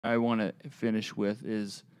I want to finish with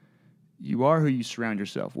is you are who you surround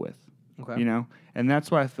yourself with. Okay. You know? And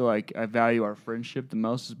that's why I feel like I value our friendship the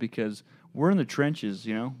most is because we're in the trenches,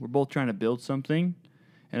 you know? We're both trying to build something,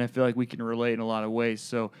 and I feel like we can relate in a lot of ways.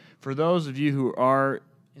 So for those of you who are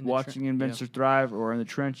watching Investors Thrive or in the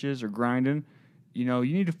trenches or grinding, you know,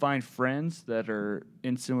 you need to find friends that are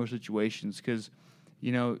in similar situations because,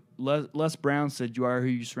 you know, Les Brown said you are who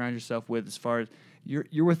you surround yourself with as far as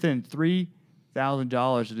you're within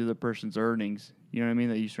 $3,000 of the other person's earnings. You know what I mean?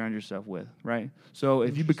 That you surround yourself with, right? So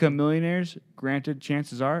if you become millionaires, granted,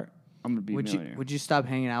 chances are I'm gonna be a millionaire. Would you stop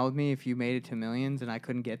hanging out with me if you made it to millions and I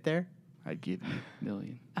couldn't get there? I'd give you $1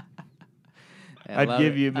 million. I'd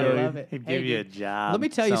give you $1 million. I love it. He'd give you a job. Let me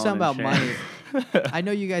tell you something about money. insurance. I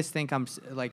know you guys think I'm like